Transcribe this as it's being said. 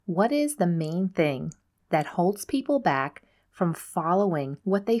What is the main thing that holds people back from following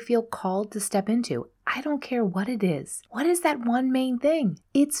what they feel called to step into? I don't care what it is. What is that one main thing?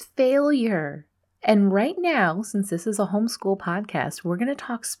 It's failure. And right now, since this is a homeschool podcast, we're going to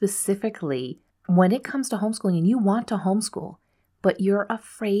talk specifically when it comes to homeschooling and you want to homeschool, but you're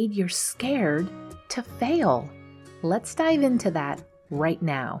afraid, you're scared to fail. Let's dive into that right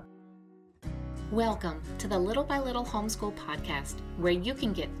now. Welcome to the Little by Little Homeschool Podcast, where you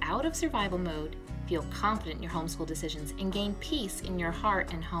can get out of survival mode, feel confident in your homeschool decisions, and gain peace in your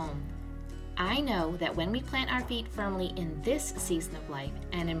heart and home. I know that when we plant our feet firmly in this season of life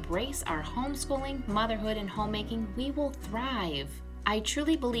and embrace our homeschooling, motherhood, and homemaking, we will thrive. I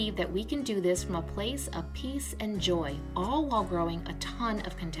truly believe that we can do this from a place of peace and joy, all while growing a ton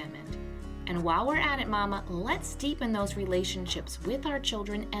of contentment. And while we're at it, Mama, let's deepen those relationships with our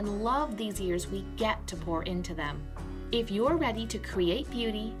children and love these years we get to pour into them. If you're ready to create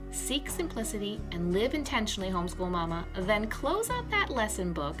beauty, seek simplicity, and live intentionally, homeschool mama, then close out that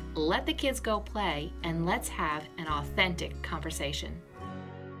lesson book, let the kids go play, and let's have an authentic conversation.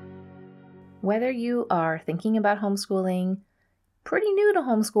 Whether you are thinking about homeschooling, pretty new to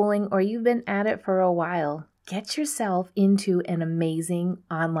homeschooling, or you've been at it for a while, get yourself into an amazing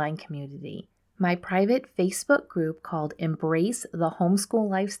online community. My private Facebook group called Embrace the Homeschool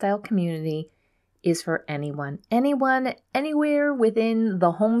Lifestyle Community is for anyone, anywhere within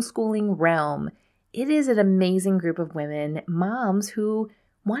the homeschooling realm. It is an amazing group of women, moms who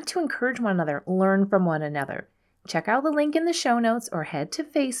want to encourage one another, learn from one another. Check out the link in the show notes or head to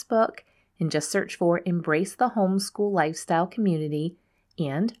Facebook and just search for Embrace the Homeschool Lifestyle Community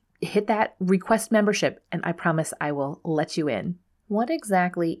and hit that request membership, and I promise I will let you in. What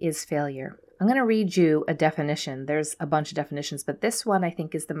exactly is failure? I'm going to read you a definition. There's a bunch of definitions, but this one I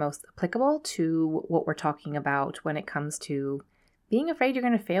think is the most applicable to what we're talking about when it comes to being afraid you're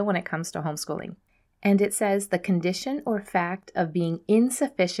going to fail when it comes to homeschooling. And it says the condition or fact of being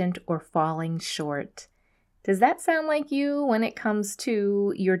insufficient or falling short. Does that sound like you when it comes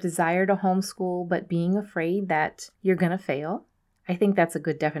to your desire to homeschool, but being afraid that you're going to fail? I think that's a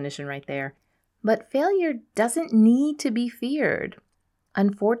good definition right there. But failure doesn't need to be feared.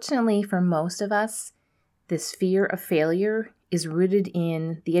 Unfortunately, for most of us, this fear of failure is rooted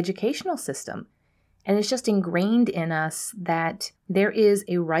in the educational system. And it's just ingrained in us that there is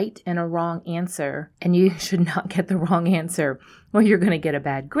a right and a wrong answer, and you should not get the wrong answer, or you're going to get a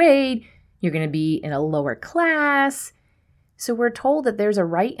bad grade, you're going to be in a lower class. So we're told that there's a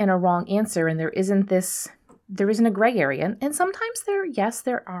right and a wrong answer, and there isn't a gray area. And sometimes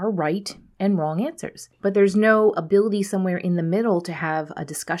there are right and wrong answers, but there's no ability somewhere in the middle to have a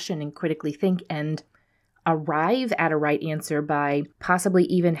discussion and critically think and arrive at a right answer by possibly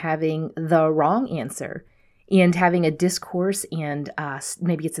even having the wrong answer and having a discourse and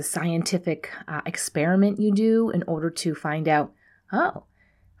maybe it's a scientific experiment you do in order to find out, oh,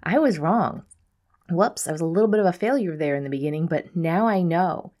 I was wrong. Whoops, I was a little bit of a failure there in the beginning, but now I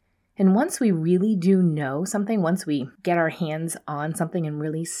know. And once we really do know something, once we get our hands on something and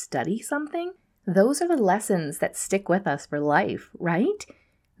really study something, those are the lessons that stick with us for life, right?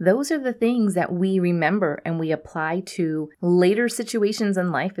 Those are the things that we remember and we apply to later situations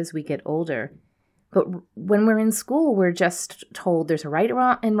in life as we get older. But when we're in school, we're just told there's a right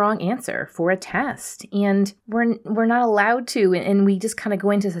and wrong answer for a test. And we're not allowed to. And we just kind of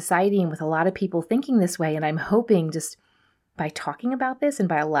go into society and with a lot of people thinking this way. And I'm hoping just by talking about this and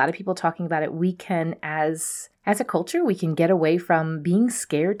by a lot of people talking about it, we can, as a culture, we can get away from being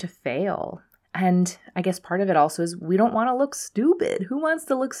scared to fail. And I guess part of it also is we don't want to look stupid. Who wants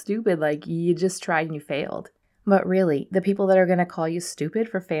to look stupid like you just tried and you failed? But really, the people that are going to call you stupid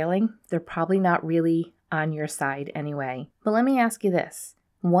for failing, they're probably not really on your side anyway. But let me ask you this.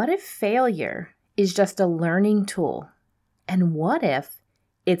 What if failure is just a learning tool? And what if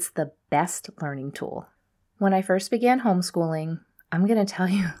it's the best learning tool? When I first began homeschooling, I'm going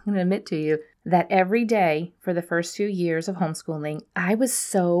to admit to you that every day for the first few years of homeschooling, I was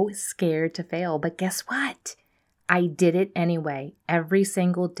so scared to fail. But guess what? I did it anyway, every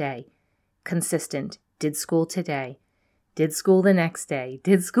single day. Consistent. Did school today. Did school the next day.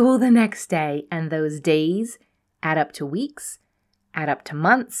 Did school the next day. And those days add up to weeks, add up to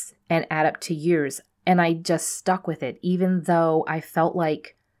months, and add up to years. And I just stuck with it, even though I felt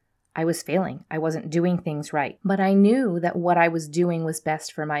like I was failing. I wasn't doing things right. But I knew that what I was doing was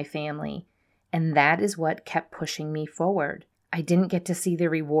best for my family. And that is what kept pushing me forward. I didn't get to see the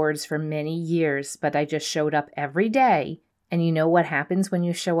rewards for many years, but I just showed up every day. And you know what happens when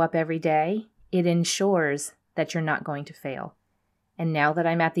you show up every day? It ensures that you're not going to fail. And now that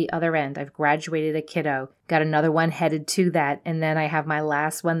I'm at the other end, I've graduated a kiddo, got another one headed to that, and then I have my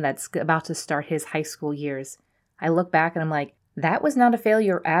last one that's about to start his high school years. I look back and I'm like, that was not a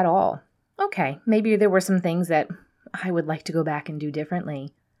failure at all. Okay, maybe there were some things that I would like to go back and do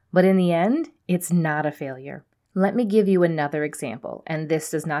differently. But in the end, it's not a failure. Let me give you another example. And this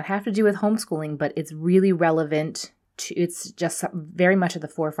does not have to do with homeschooling, but it's really relevant. It's just very much at the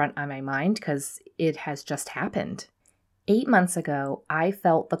forefront on my mind because it has just happened. 8 months ago, I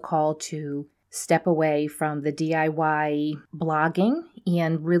felt the call to step away from the DIY blogging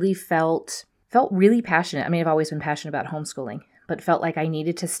and really felt really passionate. I mean, I've always been passionate about homeschooling, but felt like I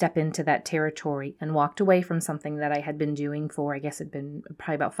needed to step into that territory and walked away from something that I had been doing for, I guess it'd been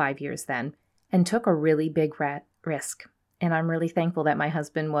probably about 5 years then, and took a really big risk. And I'm really thankful that my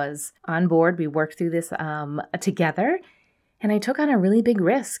husband was on board. We worked through this together. And I took on a really big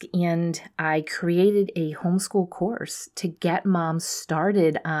risk, and I created a homeschool course to get moms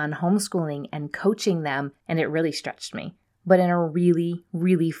started on homeschooling and coaching them, and it really stretched me, but in a really,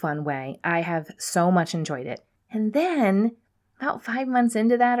 really fun way. I have so much enjoyed it. And then about 5 months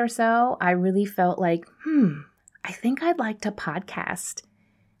into that or so, I really felt like, I think I'd like to podcast.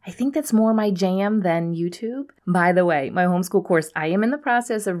 I think that's more my jam than YouTube. By the way, my homeschool course, I am in the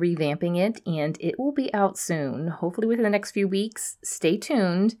process of revamping it, and it will be out soon, hopefully within the next few weeks. Stay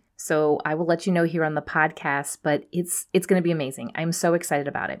tuned. So I will let you know here on the podcast, but it's going to be amazing. I'm so excited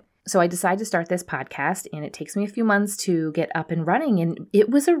about it. So I decided to start this podcast, and it takes me a few months to get up and running, and it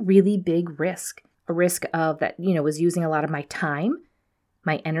was a really big risk. A risk of that, was using a lot of my time,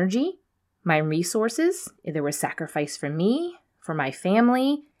 my energy, my resources. There was sacrifice for me, for my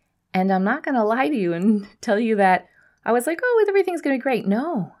family. And I'm not going to lie to you and tell you that I was like, oh, everything's going to be great.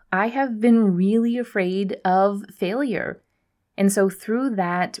 No, I have been really afraid of failure. And so through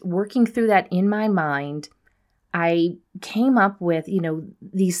that, working through that in my mind, I came up with,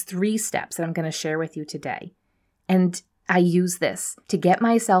 these 3 steps that I'm going to share with you today. And I use this to get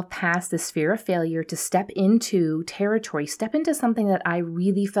myself past this fear of failure, to step into territory, step into something that I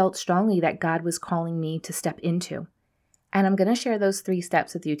really felt strongly that God was calling me to step into. And I'm going to share those 3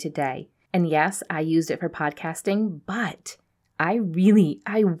 steps with you today. And yes, I used it for podcasting, but I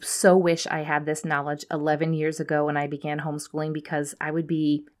so wish I had this knowledge 11 years ago when I began homeschooling, because I would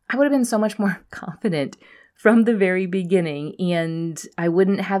have been so much more confident from the very beginning, and I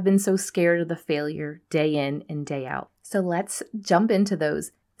wouldn't have been so scared of the failure day in and day out. So let's jump into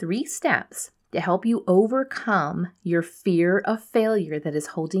those 3 steps to help you overcome your fear of failure that is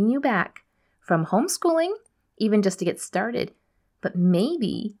holding you back from homeschooling, even just to get started, but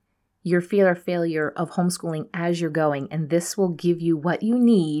maybe your fear of failure of homeschooling as you're going, and this will give you what you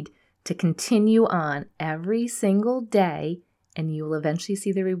need to continue on every single day, and you will eventually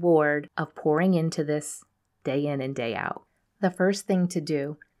see the reward of pouring into this day in and day out. The first thing to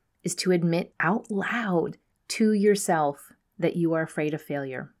do is to admit out loud to yourself that you are afraid of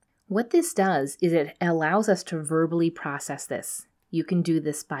failure. What this does is it allows us to verbally process this. You can do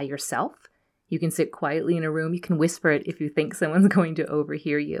this by yourself. You can sit quietly in a room. You can whisper it if you think someone's going to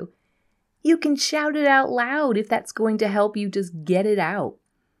overhear you. You can shout it out loud if that's going to help you just get it out.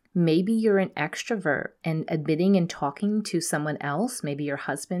 Maybe you're an extrovert, and admitting and talking to someone else, maybe your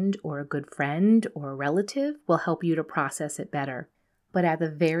husband or a good friend or a relative, will help you to process it better. But at the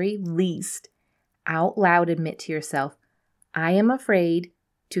very least, out loud admit to yourself, I am afraid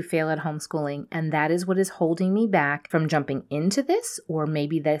to fail at homeschooling, and that is what is holding me back from jumping into this, or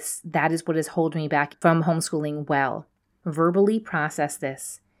maybe that is what is holding me back from homeschooling well. Verbally process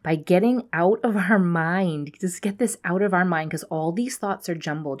this by getting out of our mind. Just get this out of our mind, because all these thoughts are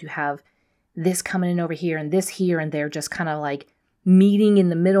jumbled. You have this coming in over here and this here, and they're just kind of like meeting in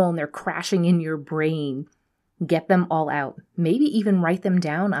the middle, and they're crashing in your brain. Get them all out. Maybe even write them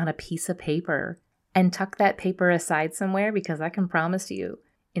down on a piece of paper and tuck that paper aside somewhere, because I can promise you,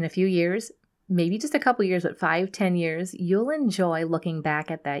 in a few years, maybe just a couple years, but 5-10 years, you'll enjoy looking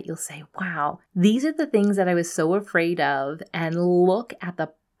back at that. You'll say, wow, these are the things that I was so afraid of. And look at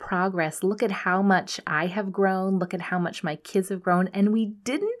the progress. Look at how much I have grown. Look at how much my kids have grown. And we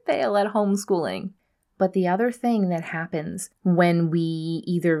didn't fail at homeschooling. But the other thing that happens when we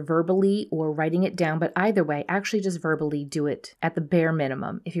either verbally or writing it down, but either way, actually just verbally do it at the bare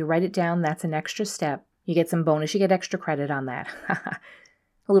minimum. If you write it down, that's an extra step. You get some bonus. You get extra credit on that.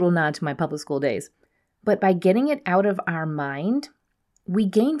 A little nod to my public school days. But by getting it out of our mind, we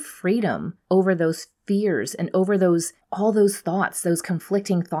gain freedom over those fears and over all those thoughts, those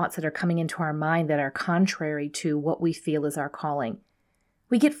conflicting thoughts that are coming into our mind that are contrary to what we feel is our calling.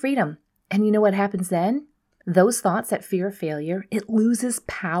 We get freedom. And you know what happens then? Those thoughts, that fear of failure, it loses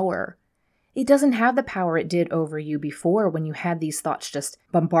power. It doesn't have the power it did over you before when you had these thoughts just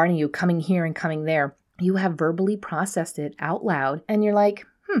bombarding you, coming here and coming there. You have verbally processed it out loud and you're like,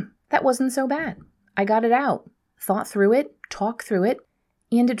 that wasn't so bad. I got it out, thought through it, talked through it,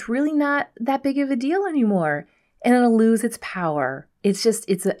 and it's really not that big of a deal anymore. And it'll lose its power.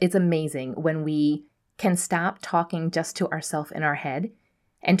 It's amazing when we can stop talking just to ourselves in our head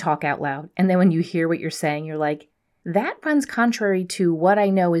and talk out loud. And then when you hear what you're saying, you're like, that runs contrary to what I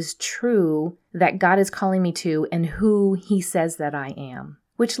know is true that God is calling me to and who He says that I am.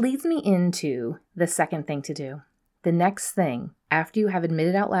 Which leads me into the second thing to do. The next thing, after you have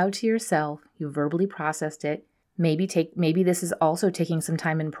admitted out loud to yourself, you verbally processed it, maybe this is also taking some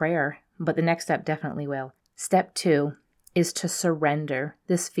time in prayer, but the next step definitely will. Step 2 is to surrender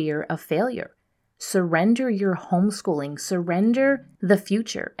this fear of failure. Surrender your homeschooling, surrender the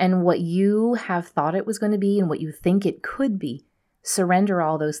future and what you have thought it was going to be and what you think it could be. Surrender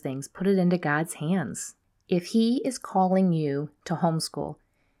all those things, put it into God's hands. If He is calling you to homeschool,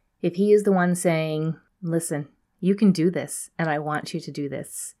 if He is the one saying, listen, you can do this and I want you to do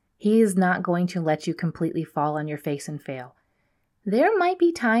this, He is not going to let you completely fall on your face and fail. There might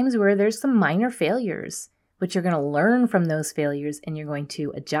be times where there's some minor failures, but you're going to learn from those failures and you're going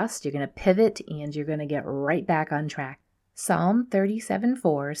to adjust, you're going to pivot, and you're going to get right back on track. Psalm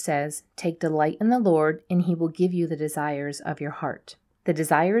 37:4 says, take delight in the Lord and He will give you the desires of your heart. The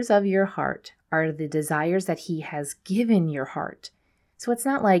desires of your heart are the desires that He has given your heart. So it's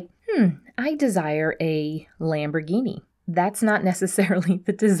not like, I desire a Lamborghini. That's not necessarily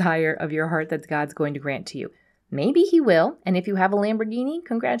the desire of your heart that God's going to grant to you. Maybe He will, and if you have a Lamborghini,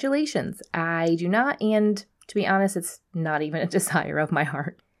 congratulations. I do not, and to be honest, it's not even a desire of my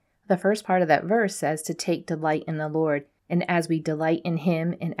heart. The first part of that verse says to take delight in the Lord, and as we delight in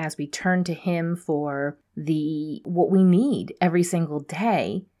Him, and as we turn to Him for what we need every single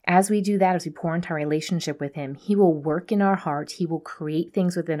day, as we do that, as we pour into our relationship with Him, He will work in our heart. He will create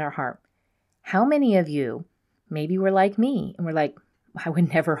things within our heart. How many of you, maybe we're like me, and we're like, I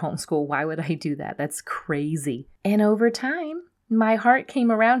would never homeschool. Why would I do that? That's crazy. And over time, my heart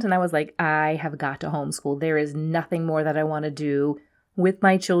came around and I was like, I have got to homeschool. There is nothing more that I want to do with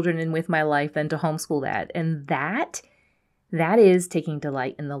my children and with my life than to homeschool that. And that is taking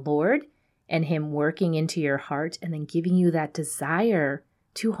delight in the Lord and Him working into your heart and then giving you that desire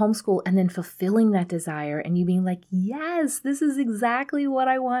to homeschool and then fulfilling that desire and you being like, yes, this is exactly what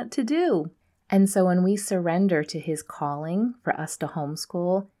I want to do. And so when we surrender to His calling for us to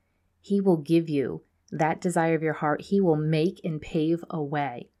homeschool, He will give you that desire of your heart. He will make and pave a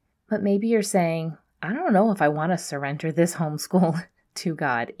way. But maybe you're saying, I don't know if I want to surrender this homeschool to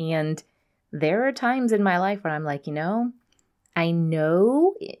God. And there are times in my life when I'm like, I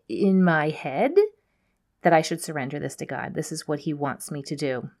know in my head that I should surrender this to God. This is what He wants me to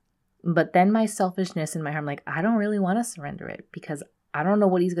do. But then my selfishness in my heart, I'm like, I don't really want to surrender it because I don't know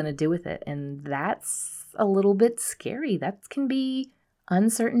what He's going to do with it. And that's a little bit scary. That can be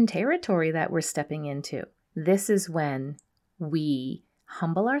uncertain territory that we're stepping into. This is when we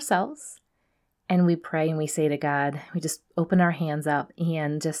humble ourselves and we pray and we say to God, we just open our hands up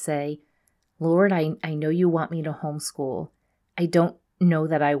and just say, Lord, I know You want me to homeschool. I don't know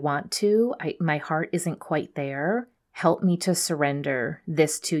that I want to. My heart isn't quite there. Help me to surrender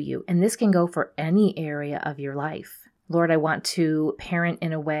this to You. And this can go for any area of your life. Lord, I want to parent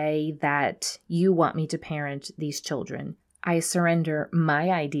in a way that You want me to parent these children. I surrender my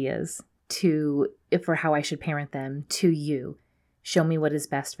ideas for how I should parent them to You. Show me what is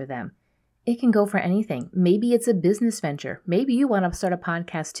best for them. It can go for anything. Maybe it's a business venture. Maybe you want to start a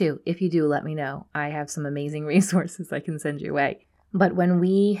podcast too. If you do, let me know. I have some amazing resources I can send your way. But when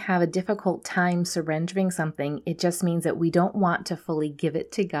we have a difficult time surrendering something, it just means that we don't want to fully give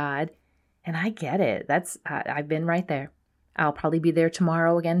it to God. And I get it. I've been right there. I'll probably be there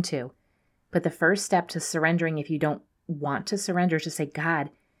tomorrow again too. But the first step to surrendering, if you don't want to surrender, is to say, God,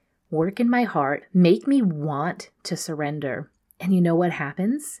 work in my heart, make me want to surrender. And you know what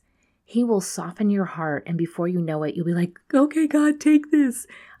happens? He will soften your heart. And before you know it, you'll be like, okay, God, take this.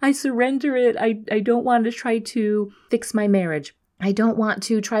 I surrender it. I don't want to try to fix my marriage. I don't want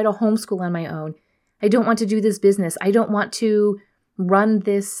to try to homeschool on my own. I don't want to do this business. I don't want to run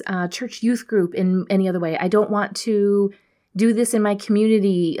this church youth group in any other way. I don't want to do this in my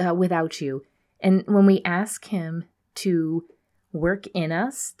community without You. And when we ask Him to work in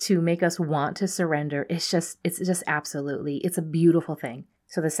us to make us want to surrender, it's just absolutely, it's a beautiful thing.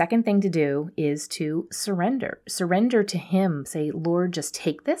 So the second thing to do is to surrender. Surrender to Him. Say, Lord, just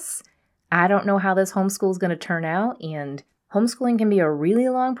take this. I don't know how this homeschool is going to turn out. And homeschooling can be a really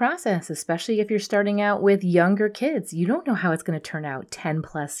long process, especially if you're starting out with younger kids. You don't know how it's going to turn out 10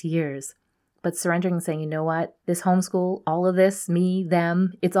 plus years. but surrendering and saying, you know what, this homeschool, all of this, me,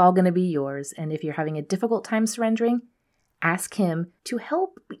 them, it's all going to be yours. And if you're having a difficult time surrendering, ask him to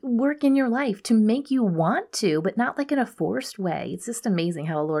help work in your life, to make you want to, but not like in a forced way. It's just amazing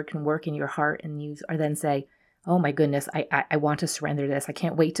how the Lord can work in your heart, and you are then say, oh my goodness, I want to surrender this. I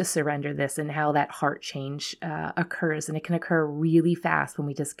can't wait to surrender this, and how that heart change occurs. And it can occur really fast when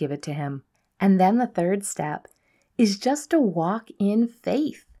we just give it to him. And then the third step is just to walk in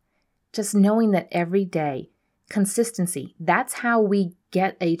faith, just knowing that every day, consistency, that's how we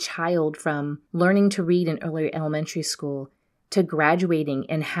get a child from learning to read in early elementary school to graduating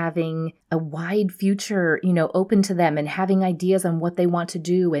and having a wide future, open to them, and having ideas on what they want to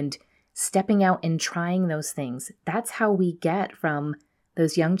do and stepping out and trying those things. That's how we get from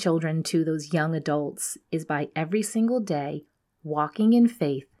those young children to those young adults, is by every single day walking in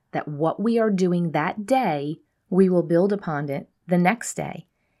faith that what we are doing that day, we will build upon it the next day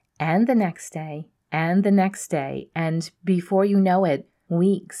and the next day and the next day. And before you know it,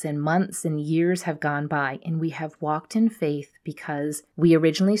 weeks and months and years have gone by, and we have walked in faith because we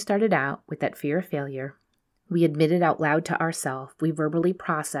originally started out with that fear of failure. We admitted out loud to ourselves. We verbally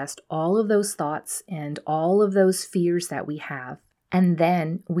processed all of those thoughts and all of those fears that we have. And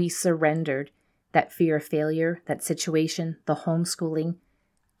then we surrendered that fear of failure, that situation, the homeschooling,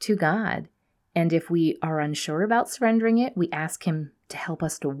 to God. And if we are unsure about surrendering it, we ask him to help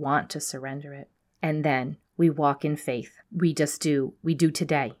us to want to surrender it. And then we walk in faith. We just do. We do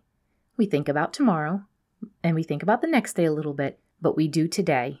today. We think about tomorrow, and we think about the next day a little bit, but we do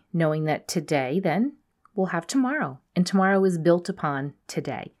today, knowing that today then we'll have tomorrow, and tomorrow is built upon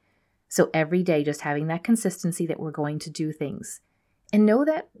today. So every day just having that consistency that we're going to do things, and know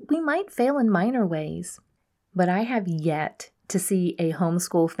that we might fail in minor ways. But I have yet to see a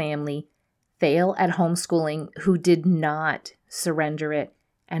homeschool family fail at homeschooling who did not surrender it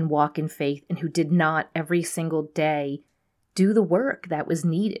and walk in faith, and who did not every single day do the work that was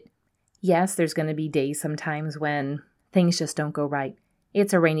needed. Yes, there's going to be days sometimes when things just don't go right.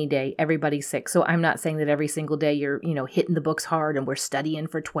 It's a rainy day. Everybody's sick. So I'm not saying that every single day you're, hitting the books hard and we're studying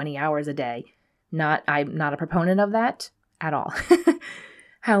for 20 hours a day. I'm not a proponent of that at all.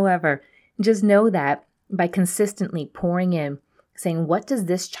 However, just know that by consistently pouring in, saying, what does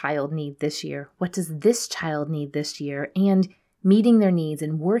this child need this year? What does this child need this year? And meeting their needs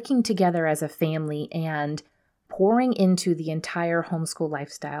and working together as a family and pouring into the entire homeschool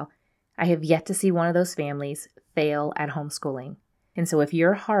lifestyle. I have yet to see one of those families fail at homeschooling. And so if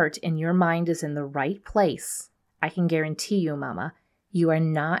your heart and your mind is in the right place, I can guarantee you, Mama, you are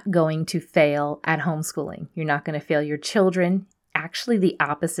not going to fail at homeschooling. You're not going to fail your children. Actually, the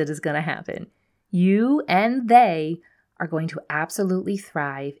opposite is going to happen. You and they are going to absolutely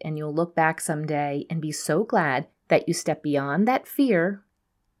thrive, and you'll look back someday and be so glad that you stepped beyond that fear.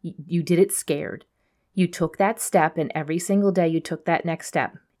 You did it scared. You took that step, and every single day you took that next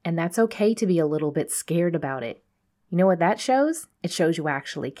step. And that's okay to be a little bit scared about it. You know what that shows? It shows you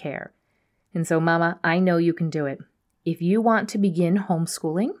actually care. And so, Mama, I know you can do it. If you want to begin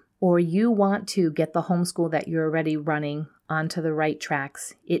homeschooling, or you want to get the homeschool that you're already running onto the right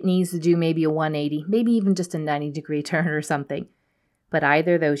tracks, it needs to do maybe a 180, maybe even just a 90-degree turn or something. But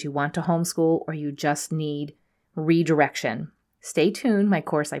either of those, you want to homeschool or you just need redirection. Stay tuned. My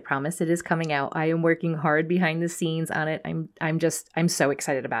course, I promise, it is coming out. I am working hard behind the scenes on it. I'm so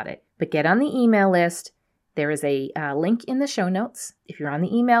excited about it. But get on the email list. There is a link in the show notes. If you're on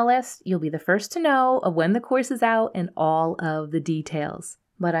the email list, you'll be the first to know of when the course is out and all of the details.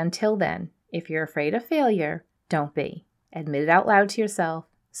 But until then, if you're afraid of failure, don't be. Admit it out loud to yourself,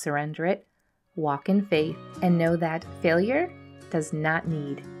 surrender it, walk in faith, and know that failure does not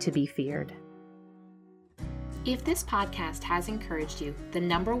need to be feared. If this podcast has encouraged you, the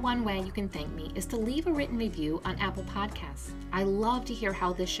number one way you can thank me is to leave a written review on Apple Podcasts. I love to hear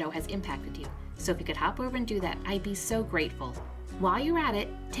how this show has impacted you. So if you could hop over and do that, I'd be so grateful. While you're at it,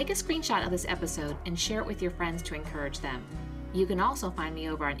 take a screenshot of this episode and share it with your friends to encourage them. You can also find me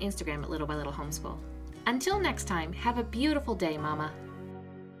over on Instagram at Little by Little Homeschool. Until next time, have a beautiful day, Mama.